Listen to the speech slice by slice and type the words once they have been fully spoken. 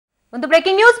ಒಂದು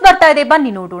breaking news ಬರ್ತಾ ಇದೆ,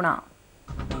 ಬನ್ನಿ ನೋಡೋಣ.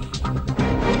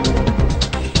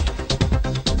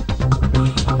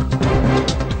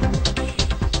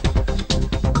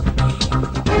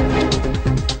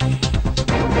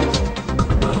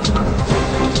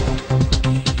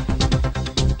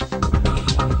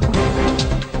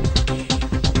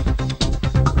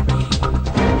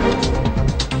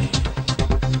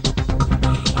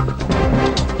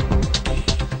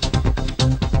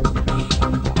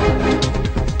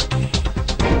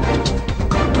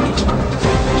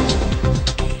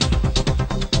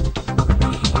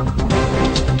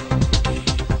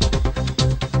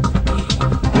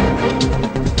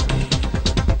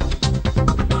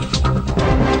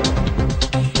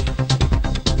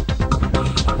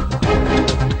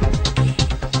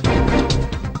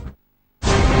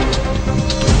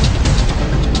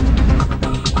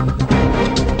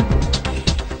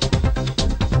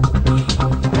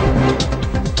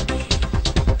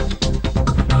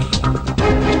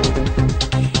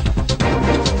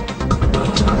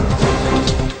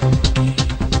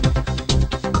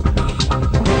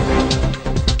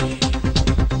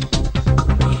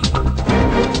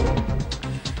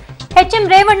 H.M.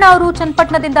 ರೇವಣ್ಣ ಅವರು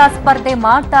ಚನ್ನಪಟ್ಟಣದಿಂದ ಸ್ಪರ್ಧೆ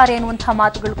ಮಾಡ್ತಾರೆ ಅನ್ನುವಂತ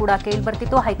ಮಾತುಗಳು ಕೂಡ ಕೇಳಿ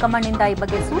ಬರ್ತಿತ್ತು. ಹೈಕಮಾಂಡ್ ನಿಂದ ಈ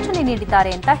ಬಗ್ಗೆ ಸೂಚನೆ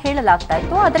ನೀಡಿದ್ದಾರೆ ಅಂತ ಹೇಳಲಾಗ್ತಾ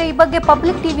ಇತ್ತು. ಆದರೆ ಈ ಬಗ್ಗೆ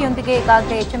ಪಬ್ಲಿಕ್ ಟಿವಿಯೊಂದಿಗೆ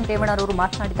ಈಗಾಗಲೇ H.M. ರೇವಣ್ಣ ಅವರು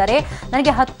ಮಾತನಾಡಿದ್ದಾರೆ.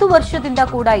 ನನಗೆ 10 ವರ್ಷದಿಂದ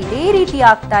ಕೂಡ ಇದೇ ರೀತಿ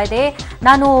ಆಗ್ತಾ ಇದೆ.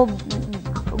 ನಾನು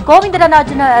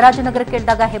ಗೋವಿಂದರಾಜನಗರ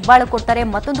ಕೇಳಿದಾಗ ಹೆಬ್ಬಾಳ ಕೊಡ್ತಾರೆ,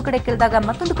 ಮತ್ತೊಂದು ಕಡೆ ಕೇಳಿದಾಗ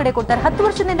ಮತ್ತೊಂದು ಕಡೆ ಕೊಡ್ತಾರೆ. 10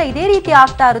 ವರ್ಷದಿಂದ ಇದೇ ರೀತಿ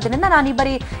ಆಗ್ತಾ ಇರೋದ್ರಿಂದ ನಾನು ಈ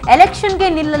ಬಾರಿ ಎಲೆಕ್ಷನ್ಗೆ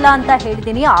ನಿಲ್ಲಲ್ಲ ಅಂತ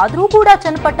ಹೇಳಿದ್ದೀನಿ. ಆದರೂ ಕೂಡ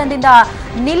ಚನ್ನಪಟ್ಟಣದಿಂದ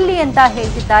ನಿಲ್ಲಿ ಅಂತ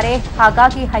ಹೇಳ್ತಿದ್ದಾರೆ.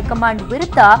 ಹಾಗಾಗಿ ಹೈಕಮಾಂಡ್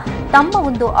ವಿರುದ್ಧ ತಮ್ಮ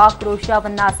ಒಂದು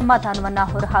ಆಕ್ರೋಶವನ್ನ ಅಸಮಾಧಾನವನ್ನ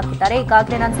ಹೊರಹಾಕಿದ್ದಾರೆ.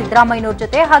 ಈಗಾಗಲೇ ನಾನು ಸಿದ್ದರಾಮಯ್ಯನವ್ರ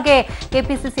ಜೊತೆ ಹಾಗೆ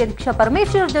ಕೆಪಿಸಿಸಿ ಅಧ್ಯಕ್ಷ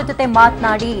ಪರಮೇಶ್ವರ್ ಜೊತೆ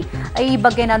ಮಾತನಾಡಿ ಈ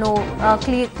ಬಗ್ಗೆ ನಾನು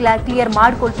ಕ್ಲಿಯರ್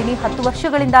ಮಾಡ್ಕೊಳ್ತೀನಿ. 10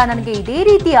 ವರ್ಷಗಳಿಂದ ನನಗೆ ಇದೇ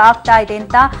ರೀತಿ ಆಗ್ತಾ ಇದೆ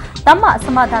ಅಂತ ತಮ್ಮ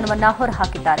ಅಸಮಾಧಾನವನ್ನ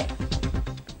ಹೊರಹಾಕಿದ್ದಾರೆ.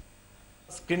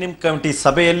 ಸ್ಕ್ರೀನಿಂಗ್ ಕಮಿಟಿ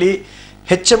ಸಭೆಯಲ್ಲಿ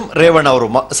H.M. ರೇವಣ್ಣ ಅವರು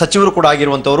ಸಚಿವರು ಕೂಡ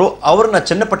ಆಗಿರುವಂತವರು ಅವರನ್ನ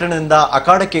ಚನ್ನಪಟ್ಟಣದಿಂದ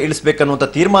ಅಖಾಡಕ್ಕೆ ಇಳಿಸಬೇಕನ್ನುವಂತ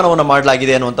ತೀರ್ಮಾನವನ್ನು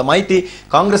ಮಾಡಲಾಗಿದೆ ಅನ್ನುವಂತ ಮಾಹಿತಿ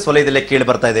ಕಾಂಗ್ರೆಸ್ ವಲಯದಲ್ಲೇ ಕೇಳಿ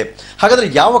ಬರ್ತಾ ಇದೆ. ಹಾಗಾದ್ರೆ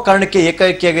ಯಾವ ಕಾರಣಕ್ಕೆ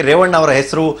ಏಕಾಏಕಿಯಾಗಿ ರೇವಣ್ಣ ಅವರ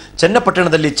ಹೆಸರು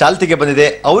ಚನ್ನಪಟ್ಟಣದಲ್ಲಿ ಚಾಲ್ತಿಗೆ ಬಂದಿದೆ,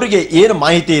 ಅವರಿಗೆ ಏನು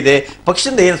ಮಾಹಿತಿ ಇದೆ,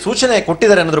 ಪಕ್ಷದಿಂದ ಏನು ಸೂಚನೆ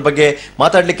ಕೊಟ್ಟಿದ್ದಾರೆ ಅನ್ನೋದ್ರ ಬಗ್ಗೆ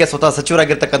ಮಾತಾಡಲಿಕ್ಕೆ ಸ್ವತಃ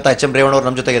ಸಚಿವರಾಗಿರ್ತಕ್ಕಂಥ H.M. ರೇವಣ್ಣ ಅವರು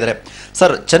ನಮ್ಮ ಜೊತೆಗಿದ್ದಾರೆ.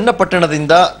 ಸರ್,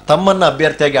 ಚನ್ನಪಟ್ಟಣದಿಂದ ತಮ್ಮನ್ನ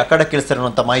ಅಭ್ಯರ್ಥಿಯಾಗಿ ಅಖಾಡಕ್ಕೆ ಇಳಿಸ್ತಾರೆ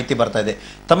ಅನ್ನುವಂತ ಮಾಹಿತಿ ಬರ್ತಾ ಇದೆ.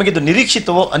 ತಮಗಿದು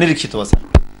ನಿರೀಕ್ಷಿತವೋ ಅನಿರೀಕ್ಷಿತವೋ ಸರ್?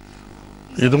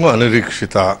 ಇದು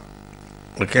ಅನಿರೀಕ್ಷಿತ.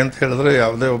 ಯಾಕೆ ಅಂತ ಹೇಳಿದ್ರೆ,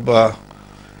 ಯಾವುದೇ ಒಬ್ಬ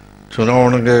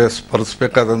ಚುನಾವಣೆಗೆ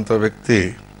ಸ್ಪರ್ಧಿಸಬೇಕಾದಂಥ ವ್ಯಕ್ತಿ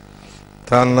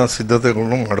ತನ್ನ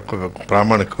ಸಿದ್ಧತೆಗಳನ್ನು ಮಾಡ್ಕೋಬೇಕು.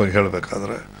 ಪ್ರಾಮಾಣಿಕವಾಗಿ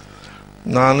ಹೇಳಬೇಕಾದ್ರೆ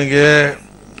ನನಗೆ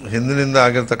ಹಿಂದಿನಿಂದ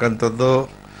ಆಗಿರ್ತಕ್ಕಂಥದ್ದು,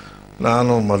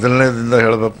 ನಾನು ಮೊದಲನೇದಿಂದ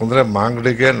ಹೇಳಬೇಕು ಅಂದರೆ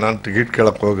ಮಾಗಡಿಗೆ ನಾನು ಟಿಕೆಟ್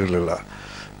ಕೇಳಕ್ಕೆ ಹೋಗಿರಲಿಲ್ಲ.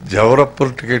 ಜವರಪ್ಪರ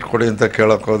ಟಿಕೆಟ್ ಕೊಡಿ ಅಂತ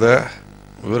ಕೇಳಕ್ಕೆ ಹೋದೆ.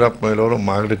 ವೀರಪ್ಪ ಮೊಯ್ಲವರು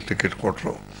ಮಾಗಡಿಗೆ ಟಿಕೆಟ್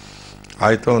ಕೊಟ್ಟರು.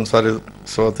 ಆಯಿತು, ಒಂದು ಸಾರಿ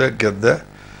ಸೋತೆ, ಗೆದ್ದೆ.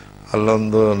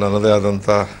 ಅಲ್ಲೊಂದು ನನ್ನದೇ ಆದಂಥ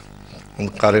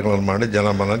ಒಂದು ಕಾರ್ಯಗಳನ್ನು ಮಾಡಿ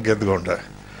ಜನಮನ ಗೆದ್ದುಕೊಂಡೆ.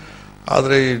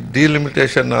 ಆದರೆ ಈ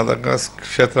ಡಿಲಿಮಿಟೇಷನ್ ಆದಾಗ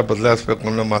ಕ್ಷೇತ್ರ ಬದಲಾಯಿಸ್ಬೇಕು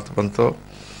ಅನ್ನೋ ಮಾತು ಬಂತು.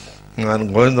 ನಾನು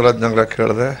ಗೋವಿಂದರಾಜನಗರ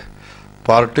ಕೇಳಿದೆ,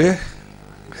 ಪಾರ್ಟಿ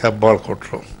ಹೆಬ್ಬಾಳು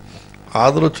ಕೊಟ್ಟರು.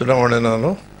 ಆದರೂ ಚುನಾವಣೆ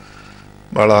ನಾನು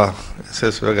ಭಾಳ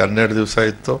ಯಶಸ್ವಿಯಾಗಿ 12 ದಿವಸ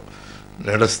ಇತ್ತು,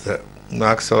 ನಡೆಸಿದೆ.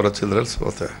 4,000 ಚಿಲ್ಲರೆಯಲ್ಲಿ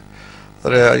ಸೋತೆ.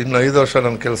 ಆದರೆ ಇನ್ನು 5 ವರ್ಷ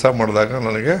ನಾನು ಕೆಲಸ ಮಾಡಿದಾಗ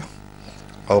ನನಗೆ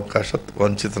ಅವಕಾಶ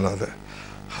ವಂಚಿತನಾದೆ.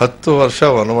 10 ವರ್ಷ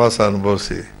ವನವಾಸ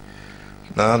ಅನುಭವಿಸಿ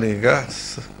ನಾನೀಗ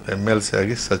MLC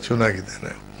ಆಗಿ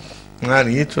ಸಚಿವನಾಗಿದ್ದೇನೆ. ನಾನು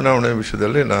ಈ ಚುನಾವಣೆ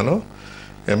ವಿಷಯದಲ್ಲಿ ನಾನು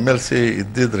MLC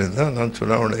ಇದ್ದಿದ್ದರಿಂದ ನಾನು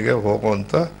ಚುನಾವಣೆಗೆ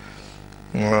ಹೋಗುವಂಥ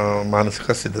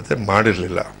ಮಾನಸಿಕ ಸಿದ್ಧತೆ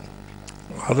ಮಾಡಿರಲಿಲ್ಲ.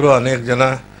 ಆದರೂ ಅನೇಕ ಜನ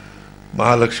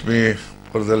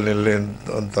ಮಹಾಲಕ್ಷ್ಮೀಪುರದಲ್ಲಿ ನಿಲ್ಲಿ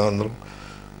ಅಂತ ಅಂದರು,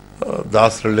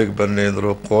 ದಾಸರಳ್ಳಿಗೆ ಬನ್ನಿ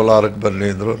ಅಂದರು, ಕೋಲಾರಕ್ಕೆ ಬನ್ನಿ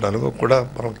ಅಂದರು. ನನಗೂ ಕೂಡ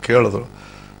ಕೇಳಿದ್ರು.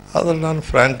 ಆದರೆ ನಾನು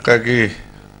ಫ್ರ್ಯಾಂಕಾಗಿ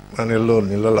ನಾನೆಲ್ಲೂ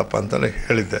ನಿಲ್ಲಲ್ಲಪ್ಪ ಅಂತಲೇ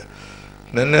ಹೇಳಿದ್ದೆ.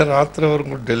 ನಿನ್ನೆ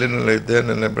ರಾತ್ರಿವರೆಗೂ ಡೆಲ್ಲಿನಲ್ಲೇ ಇದ್ದೆ.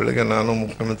 ನಿನ್ನೆ ಬೆಳಗ್ಗೆ ನಾನು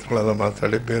ಮುಖ್ಯಮಂತ್ರಿಗಳೆಲ್ಲ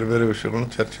ಮಾತಾಡಿ ಬೇರೆ ಬೇರೆ ವಿಷಯಗಳನ್ನು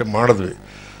ಚರ್ಚೆ ಮಾಡಿದ್ವಿ.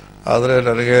 ಆದರೆ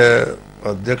ನನಗೆ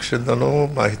ಅಧ್ಯಕ್ಷರಿಂದನೂ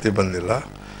ಮಾಹಿತಿ ಬಂದಿಲ್ಲ,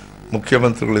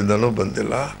 ಮುಖ್ಯಮಂತ್ರಿಗಳಿಂದನೂ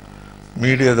ಬಂದಿಲ್ಲ,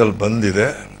 ಮೀಡಿಯಾದಲ್ಲಿ ಬಂದಿದೆ.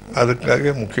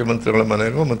 ಅದಕ್ಕಾಗಿ ಮುಖ್ಯಮಂತ್ರಿಗಳ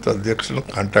ಮನೆಗೂ ಮತ್ತು ಅಧ್ಯಕ್ಷನೂ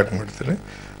ಕಾಂಟ್ಯಾಕ್ಟ್ ಮಾಡ್ತೀನಿ,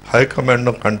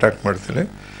 ಹೈಕಮಾಂಡ್ನೂ ಕಾಂಟ್ಯಾಕ್ಟ್ ಮಾಡ್ತೀನಿ.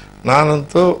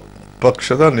 ನಾನಂತೂ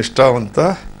ಪಕ್ಷದ ನಿಷ್ಠಾವಂತ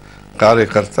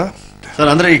ಕಾರ್ಯಕರ್ತ. ಸರ್,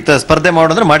 ಅಂದರೆ ಈಗ ಸ್ಪರ್ಧೆ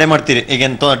ಮಾಡೋದಂದ್ರೆ ಮಾಡೇ ಮಾಡ್ತೀರಿ,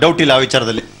 ಈಗೇನು ಡೌಟ್ ಇಲ್ಲ ಆ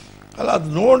ವಿಚಾರದಲ್ಲಿ? ಅಲ್ಲ, ಅದು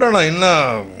ನೋಡೋಣ. ಇನ್ನು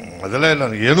ಮೊದಲೇ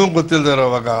ನನಗೇನೂ ಗೊತ್ತಿಲ್ಲದೆ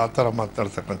ಇರೋವಾಗ ಆ ಥರ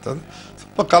ಮಾತನಾಡ್ತಕ್ಕಂಥದ್ದು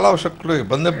ಸ್ವಲ್ಪ ಕಾಲಾವಶಕ್ಕಳು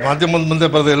ಬಂದೆ, ಮಾಧ್ಯಮದ ಮುಂದೆ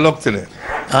ಬರೆದು ಎಲ್ಲೋಗ್ತೀನಿ.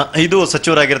 ಇದು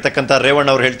ಸಚಿವರಾಗಿರ್ತಕ್ಕಂಥ ರೇವಣ್ಣ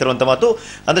ಅವರು ಹೇಳ್ತಿರುವಂಥ ಮಾತು.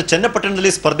 ಅಂದರೆ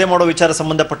ಚನ್ನಪಟ್ಟಣದಲ್ಲಿ ಸ್ಪರ್ಧೆ ಮಾಡೋ ವಿಚಾರ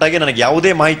ಸಂಬಂಧಪಟ್ಟಾಗೆ ನನಗೆ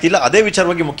ಯಾವುದೇ ಮಾಹಿತಿ ಇಲ್ಲ, ಅದೇ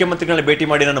ವಿಚಾರವಾಗಿ ಮುಖ್ಯಮಂತ್ರಿಗಳನ್ನ ಭೇಟಿ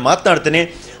ಮಾಡಿ ನಾನು ಮಾತನಾಡ್ತೀನಿ,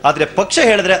 ಆದರೆ ಪಕ್ಷ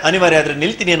ಹೇಳಿದ್ರೆ ಅನಿವಾರ್ಯ ಆದರೆ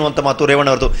ನಿಲ್ತೀನಿ ಅನ್ನುವಂಥ ಮಾತು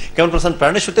ರೇವಣ್ಣ ಅವರದು. ಕ್ಯಾಮರಾ ಪರ್ಸನ್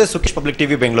ಪ್ರಾಣೇಶ್ ಜೊತೆ ಸುಖೇಶ್, ಪಬ್ಲಿಕ್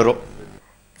ಟಿವಿ, ಬೆಂಗಳೂರು.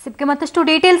 ಸಿಪ್ಗೆ ಮತ್ತಷ್ಟು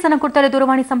ಡೀಟೇಲ್ಸ್ ಅನ್ನು ಕೊಡ್ತಾರೆ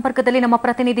ದೂರವಾಣಿ ಸಂಪರ್ಕದಲ್ಲಿ ನಮ್ಮ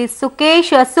ಪ್ರತಿನಿಧಿ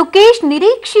ಸುಕೇಶ್.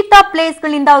 ನಿರೀಕ್ಷಿತ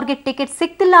ಪ್ಲೇಸ್ಗಳಿಂದ ಅವ್ರಿಗೆ ಟಿಕೆಟ್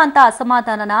ಸಿಗ್ತಿಲ್ಲ ಅಂತ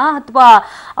ಅಸಮಾಧಾನನ, ಅಥವಾ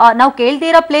ನಾವು ಕೇಳ್ದೇ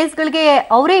ಇರೋ ಪ್ಲೇಸ್ಗಳಿಗೆ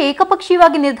ಅವರೇ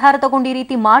ಏಕಪಕ್ಷೀಯವಾಗಿ ನಿರ್ಧಾರ ತಗೊಂಡು ಈ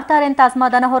ರೀತಿ ಮಾಡ್ತಾರೆ ಅಂತ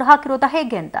ಅಸಮಾಧಾನ ಹೊರಹಾಕಿರೋದಾ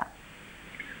ಹೇಗೆ ಅಂತ?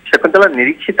 ಶಕುಂತಲಾ,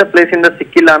 ನಿರೀಕ್ಷಿತ ಪ್ಲೇಸ್ ಇಂದ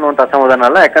ಸಿಕ್ಕಿಲ್ಲ ಅನ್ನುವಂತ ಅಸಮಾಧಾನ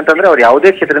ಅಲ್ಲ. ಯಾಕಂತಂದ್ರೆ ಅವ್ರು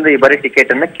ಯಾವುದೇ ಕ್ಷೇತ್ರದಿಂದ ಈ ಬಾರಿ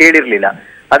ಟಿಕೆಟ್ ಅನ್ನ ಕೇಳಿರ್ಲಿಲ್ಲ.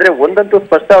 ಆದ್ರೆ ಒಂದಂತೂ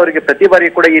ಸ್ಪಷ್ಟ, ಅವರಿಗೆ ಪ್ರತಿ ಬಾರಿ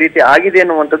ಕೂಡ ಈ ರೀತಿ ಆಗಿದೆ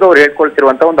ಅನ್ನುವಂಥದ್ದು ಅವ್ರು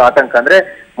ಹೇಳ್ಕೊಳ್ತಿರುವಂತ ಒಂದು ಆತಂಕ. ಅಂದ್ರೆ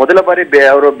ಮೊದಲ ಬಾರಿ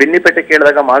ಅವರು ಬಿನ್ನಿಪೇಟೆ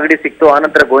ಕೇಳಿದಾಗ ಮಾಗಡಿ ಸಿಕ್ತು,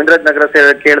 ಆನಂತರ ಗೋವಿಂದರಾಜ್ ನಗರ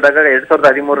ಕೇಳಿದಾಗ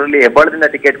 2013ರಲ್ಲಿ ಹೆಬ್ಬಾಳದಿಂದ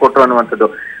ಟಿಕೆಟ್ ಕೊಟ್ಟರು ಅನ್ನುವಂಥದ್ದು.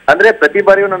 ಅಂದ್ರೆ ಪ್ರತಿ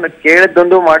ಬಾರಿಯೂ ನಾನು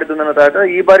ಕೇಳಿದ್ದೊಂದು ಮಾಡಿದ್ದೊಂದು ಅನ್ನೋದಾದ್ರೆ,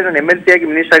 ಈ ಬಾರಿ ನಾನು MLC ಆಗಿ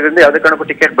ಮಿನಿಸ್ಟರ್ ಆಗಿರೋದ್ರಿಂದ ಯಾವುದೇ ಕಾರಣಕ್ಕೂ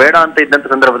ಟಿಕೆಟ್ ಬೇಡ ಅಂತ ಇದ್ದಂತ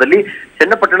ಸಂದರ್ಭದಲ್ಲಿ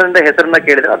ಚನ್ನಪಟ್ಟಣದಿಂದ ಹೆಸರನ್ನ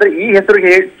ಕೇಳಿದ್ರೆ, ಆದ್ರೆ ಈ ಹೆಸರು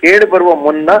ಕೇಳಿ ಬರುವ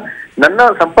ಮುನ್ನ ನನ್ನ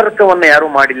ಸಂಪರ್ಕವನ್ನ ಯಾರು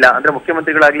ಮಾಡಿಲ್ಲ. ಅಂದ್ರೆ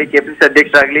ಮುಖ್ಯಮಂತ್ರಿಗಳಾಗ್ಲಿ, KPCC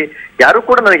ಅಧ್ಯಕ್ಷರಾಗ್ಲಿ ಯಾರು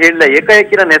ಕೂಡ ನನಗೆ ಹೇಳಿಲ್ಲ.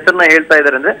 ಏಕಾಏಕಿ ನನ್ನ ಹೆಸರನ್ನ ಹೇಳ್ತಾ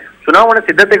ಇದ್ದಾರೆ. ಅಂದ್ರೆ ಚುನಾವಣೆ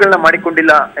ಸಿದ್ಧತೆಗಳನ್ನ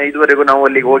ಮಾಡಿಕೊಂಡಿಲ್ಲ ಇದುವರೆಗೂ ನಾವು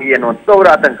ಅಲ್ಲಿಗೆ ಹೋಗಿ ಅನ್ನುವಂಥದ್ದು ಅವರ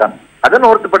ಆತಂಕ. ಅದನ್ನು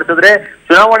ಹೊರತುಪಡಿಸಿದ್ರೆ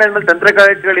ಚುನಾವಣೆ ಮೇಲೆ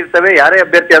ತಂತ್ರಗಾರಿಕೆಗಳಿರ್ತವೆ. ಯಾರೇ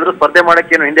ಅಭ್ಯರ್ಥಿ ಆದ್ರೂ ಸ್ಪರ್ಧೆ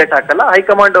ಮಾಡಕ್ಕೆ ಏನು ಹಿಂದೇಟ್ ಹಾಕಲ್ಲ.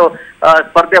 ಹೈಕಮಾಂಡ್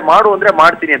ಸ್ಪರ್ಧೆ ಮಾಡು ಅಂದ್ರೆ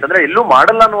ಮಾಡ್ತೀನಿ ಅಂತಂದ್ರೆ ಎಲ್ಲೂ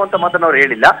ಮಾಡಲ್ಲ ಅನ್ನುವಂತ ಮಾತನ್ನ ಅವ್ರು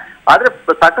ಹೇಳಿಲ್ಲ. ಆದ್ರೆ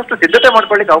ಸಾಕಷ್ಟು ಸಿದ್ಧತೆ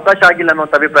ಮಾಡ್ಕೊಳ್ಳಿಕ್ಕೆ ಅವಕಾಶ ಆಗಿಲ್ಲ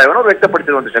ಅನ್ನುವಂತ ಅಭಿಪ್ರಾಯವನ್ನು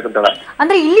ವ್ಯಕ್ತಪಡಿಸಿರುವಂತ ಶಕುಂತಲಾ.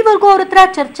 ಅಂದ್ರೆ ಇಲ್ಲಿವರೆಗೂ ಅವ್ರ ಹತ್ರ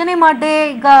ಚರ್ಚನೆ ಮಾಡದೆ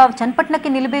ಈಗ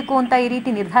ಚನ್ನಪಟ್ಟಣಕ್ಕೆ ನಿಲ್ಬೇಕು ಅಂತ ಈ ರೀತಿ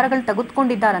ನಿರ್ಧಾರಗಳು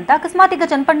ತೆಗೆದುಕೊಂಡಿದ್ದಾರಂತ. ಅಕಸ್ಮಾತ್ ಈಗ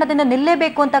ಚನ್ನಪಟ್ಟಣದಿಂದ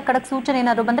ನಿಲ್ಲೇಬೇಕು ಅಂತ ಖಡಕ್ ಸೂಚನೆ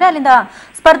ಏನಾದ್ರು ಬಂದ್ರೆ ಅಲ್ಲಿಂದ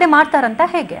ಸ್ಪರ್ಧೆ ಮಾಡ್ತಾರಂತ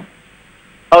ಹೇಗೆ?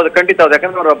 ಹೌದು, ಖಂಡಿತ ಹೌದು.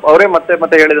 ಯಾಕಂದ್ರೆ ಅವರೇ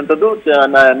ಮತ್ತೆ ಹೇಳಿದಂತದ್ದು,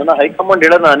 ನನ್ನ ಹೈಕಮಾಂಡ್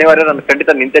ಹೇಳೋದು ಅನಿವಾರ್ಯ, ನಾನು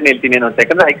ಖಂಡಿತ ನಿಲ್ತೀನಿ ಅಂತ.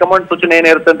 ಯಾಕಂದ್ರೆ ಹೈಕಮಾಂಡ್ ಸೂಚನೆ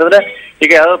ಏನಿರುತ್ತೆ ಅಂತಂದ್ರೆ,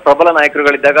 ಈಗ ಯಾವ್ದೋ ಪ್ರಬಲ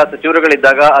ನಾಯಕರುಗಳಿದ್ದಾಗ,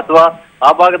 ಸಚಿವರುಗಳಿದ್ದಾಗ, ಅಥವಾ ಆ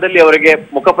ಭಾಗದಲ್ಲಿ ಅವರಿಗೆ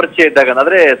ಮುಖಪರಿಚಯ ಇದ್ದಾಗ,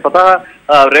 ಅಂದ್ರೆ ಸ್ವತಃ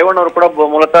ರೇವಣ್ಣ ಅವರು ಕೂಡ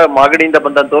ಮೂಲತಃ ಮಾಗಡಿಯಿಂದ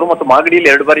ಬಂದಂತವ್ರು ಮತ್ತು ಮಾಗಡಿಯಲ್ಲಿ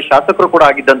 2 ಬಾರಿ ಶಾಸಕರು ಕೂಡ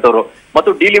ಆಗಿದ್ದಂತವ್ರು. ಮತ್ತು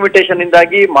ಡಿಲಿಮಿಟೇಷನ್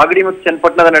ಇಂದಾಗಿ ಮಾಗಡಿ ಮತ್ತು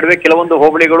ಚನ್ನಪಟ್ಟಣದ ನಡುವೆ ಕೆಲವೊಂದು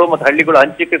ಹೋಬಳಿಗಳು ಮತ್ತು ಹಳ್ಳಿಗಳು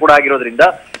ಹಂಚಿಕೆ ಕೂಡ ಆಗಿರೋದ್ರಿಂದ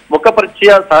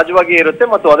ಮುಖಪರಿಚಯ ಸಹಜವಾಗಿ ಇರುತ್ತೆ.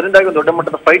 ಮತ್ತು ಅದರಿಂದಾಗಿ ಒಂದು ದೊಡ್ಡ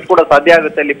ಮಟ್ಟದ ಫೈಟ್ ಕೂಡ ಸಾಧ್ಯ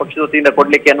ಆಗುತ್ತೆ ಅಲ್ಲಿ ಪಕ್ಷದ ವತಿಯಿಂದ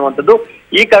ಕೊಡ್ಲಿಕ್ಕೆ ಅನ್ನುವಂಥದ್ದು.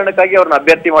 ಈ ಕಾರಣಕ್ಕಾಗಿ ಅವ್ರನ್ನ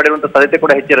ಅಭ್ಯರ್ಥಿ ಮಾಡಿರುವಂತ ಸಾಧ್ಯತೆ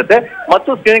ಕೂಡ ಹೆಚ್ಚಿರುತ್ತೆ. ಮತ್ತು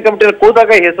ಸ್ಕ್ರೀನಿಂಗ್ ಕಮಿಟಿಯಲ್ಲಿ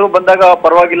ಕೂದಾಗ ಹೆಸರು ಬಂದಾಗ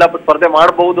ಪರವಾಗಿಲ್ಲ, ಸ್ಪರ್ಧೆ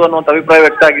ಮಾಡಬಹುದು ಅನ್ನುವಂಥ ಅಭಿಪ್ರಾಯ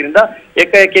ವ್ಯಕ್ತ ಆಗಿದ್ದರಿಂದ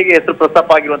ಏಕಾಏಕಿಗೆ ಹೆಸರು ಪ್ರಸ್ತಾಪ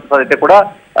ಆಗಿರುವಂತ ಸಾಧ್ಯತೆ ಕೂಡ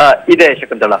ಇದೆ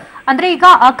ಶಕುಂತಲಾ. ಅಂದ್ರೆ ಈಗ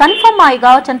ಕನ್ಫರ್ಮ್ ಈಗ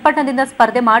ಚನ್ನಪಟ್ಟಣದಿಂದ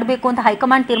ಸ್ಪರ್ಧೆ ಮಾಡಬೇಕು ಅಂತ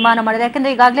ಹೈಕಮಾಂಡ್ ತೀರ್ಮಾನ ಮಾಡಿದೆ.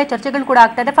 ಯಾಕಂದ್ರೆ ಈಗಾಗಲೇ ಚರ್ಚೆಗಳು ಕೂಡ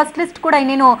ಆಗ್ತಾ ಇದೆ. ಫಸ್ಟ್ ಲಿಸ್ಟ್ ಕೂಡ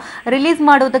ಇನ್ನೇನು ರಿಲೀಸ್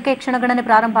ಮಾಡೋದಕ್ಕೆ ಕ್ಷಣಗಣನೆ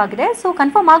ಪ್ರಾರಂಭ ಆಗಿದೆ. ಸೊ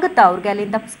ಕನ್ಫರ್ಮ್ ಆಗುತ್ತಾ ಅವ್ರಿಗೆ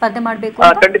ಅಲ್ಲಿಂದ ಸ್ಪರ್ಧೆ ಮಾಡಬೇಕು?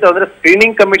 ಖಂಡಿತ. ಅಂದ್ರೆ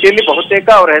ಸ್ಕ್ರೀನಿಂಗ್ ಕಮಿಟಿಯಲ್ಲಿ ಬಹುತೇಕ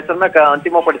ಅವರ ಹೆಸರನ್ನ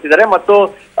ಅಂತಿಮಪಡಿಸಿದ್ದಾರೆ. ಮತ್ತು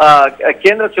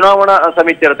ಕೇಂದ್ರ ಚುನಾವಣಾ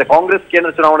ಸಮಿತಿ ಇರುತ್ತೆ, ಕಾಂಗ್ರೆಸ್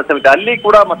ಕೇಂದ್ರ ಚುನಾವಣಾ ಸಮಿತಿ, ಅಲ್ಲಿ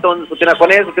ಕೂಡ ಮತ್ತೊಂದು ಸುತ್ತಿನ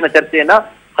ಕೊನೆಯ ಸುತ್ತಿನ ಚರ್ಚೆಯನ್ನ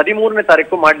 13ನೇ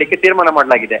ತಾರೀಕು ಮಾಡ್ಲಿಕ್ಕೆ ತೀರ್ಮಾನ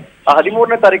ಮಾಡಲಾಗಿದೆ. ಆ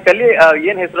 13ನೇ ತಾರೀಕಲ್ಲಿ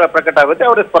ಏನ್ ಹೆಸರು ಪ್ರಕಟ ಆಗುತ್ತೆ,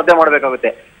 ಅವರು ಸ್ಪರ್ಧೆ ಮಾಡಬೇಕಾಗುತ್ತೆ.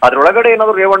 ಅದ್ರೊಳಗಡೆ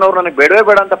ಏನಾದ್ರು ರೇವಣ್ಣ ಅವರು ನನಗೆ ಬೇಡವೇ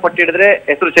ಬೇಡ ಅಂತ ಪಟ್ಟಿಡಿದ್ರೆ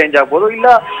ಹೆಸರು ಚೇಂಜ್ ಆಗ್ಬೋದು. ಇಲ್ಲ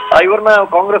ಇವ್ರನ್ನ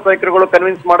ಕಾಂಗ್ರೆಸ್ ನಾಯಕರುಗಳು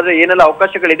ಕನ್ವಿನ್ಸ್ ಮಾಡಿದ್ರೆ ಏನೆಲ್ಲ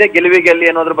ಅವಕಾಶಗಳಿದೆ ಗೆಲುವಿಗೆ ಅಲ್ಲಿ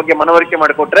ಅನ್ನೋದ್ರ ಬಗ್ಗೆ ಮನವರಿಕೆ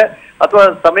ಮಾಡಿಕೊಟ್ರೆ, ಅಥವಾ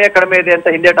ಸಮಯ ಕಡಿಮೆ ಇದೆ ಅಂತ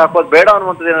ಹಿಂದೇಟ್ ಹಾಕೋದು ಬೇಡ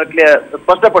ಅನ್ನುವಂಥದ್ದು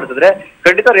ಸ್ಪಷ್ಟಪಡಿಸಿದ್ರೆ,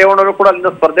 ಖಂಡಿತ ರೇವಣ್ಣವರು ಕೂಡ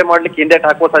ಅಲ್ಲಿಂದ ಸ್ಪರ್ಧೆ ಮಾಡ್ಲಿಕ್ಕೆ ಹಿಂದೇಟ್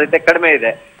ಹಾಕುವ ಸಾಧ್ಯತೆ ಕಡಿಮೆ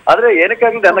ಇದೆ. ಆದ್ರೆ ಏನಕ್ಕೆ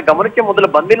ಆಗಲಿ ನನ್ನ ಗಮನಕ್ಕೆ ಮೊದಲು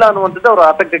ಬಂದಿಲ್ಲ ಅನ್ನುವಂಥದ್ದು ಅವರ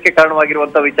ಆತಂಕಕ್ಕೆ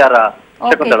ಕಾರಣವಾಗಿರುವಂತ ವಿಚಾರ.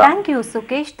 ಥ್ಯಾಂಕ್ ಯು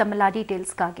ಸುಕೇಶ್, ತಮ್ಮೆಲ್ಲ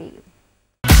ಡೀಟೇಲ್ಸ್ಗಾಗಿ.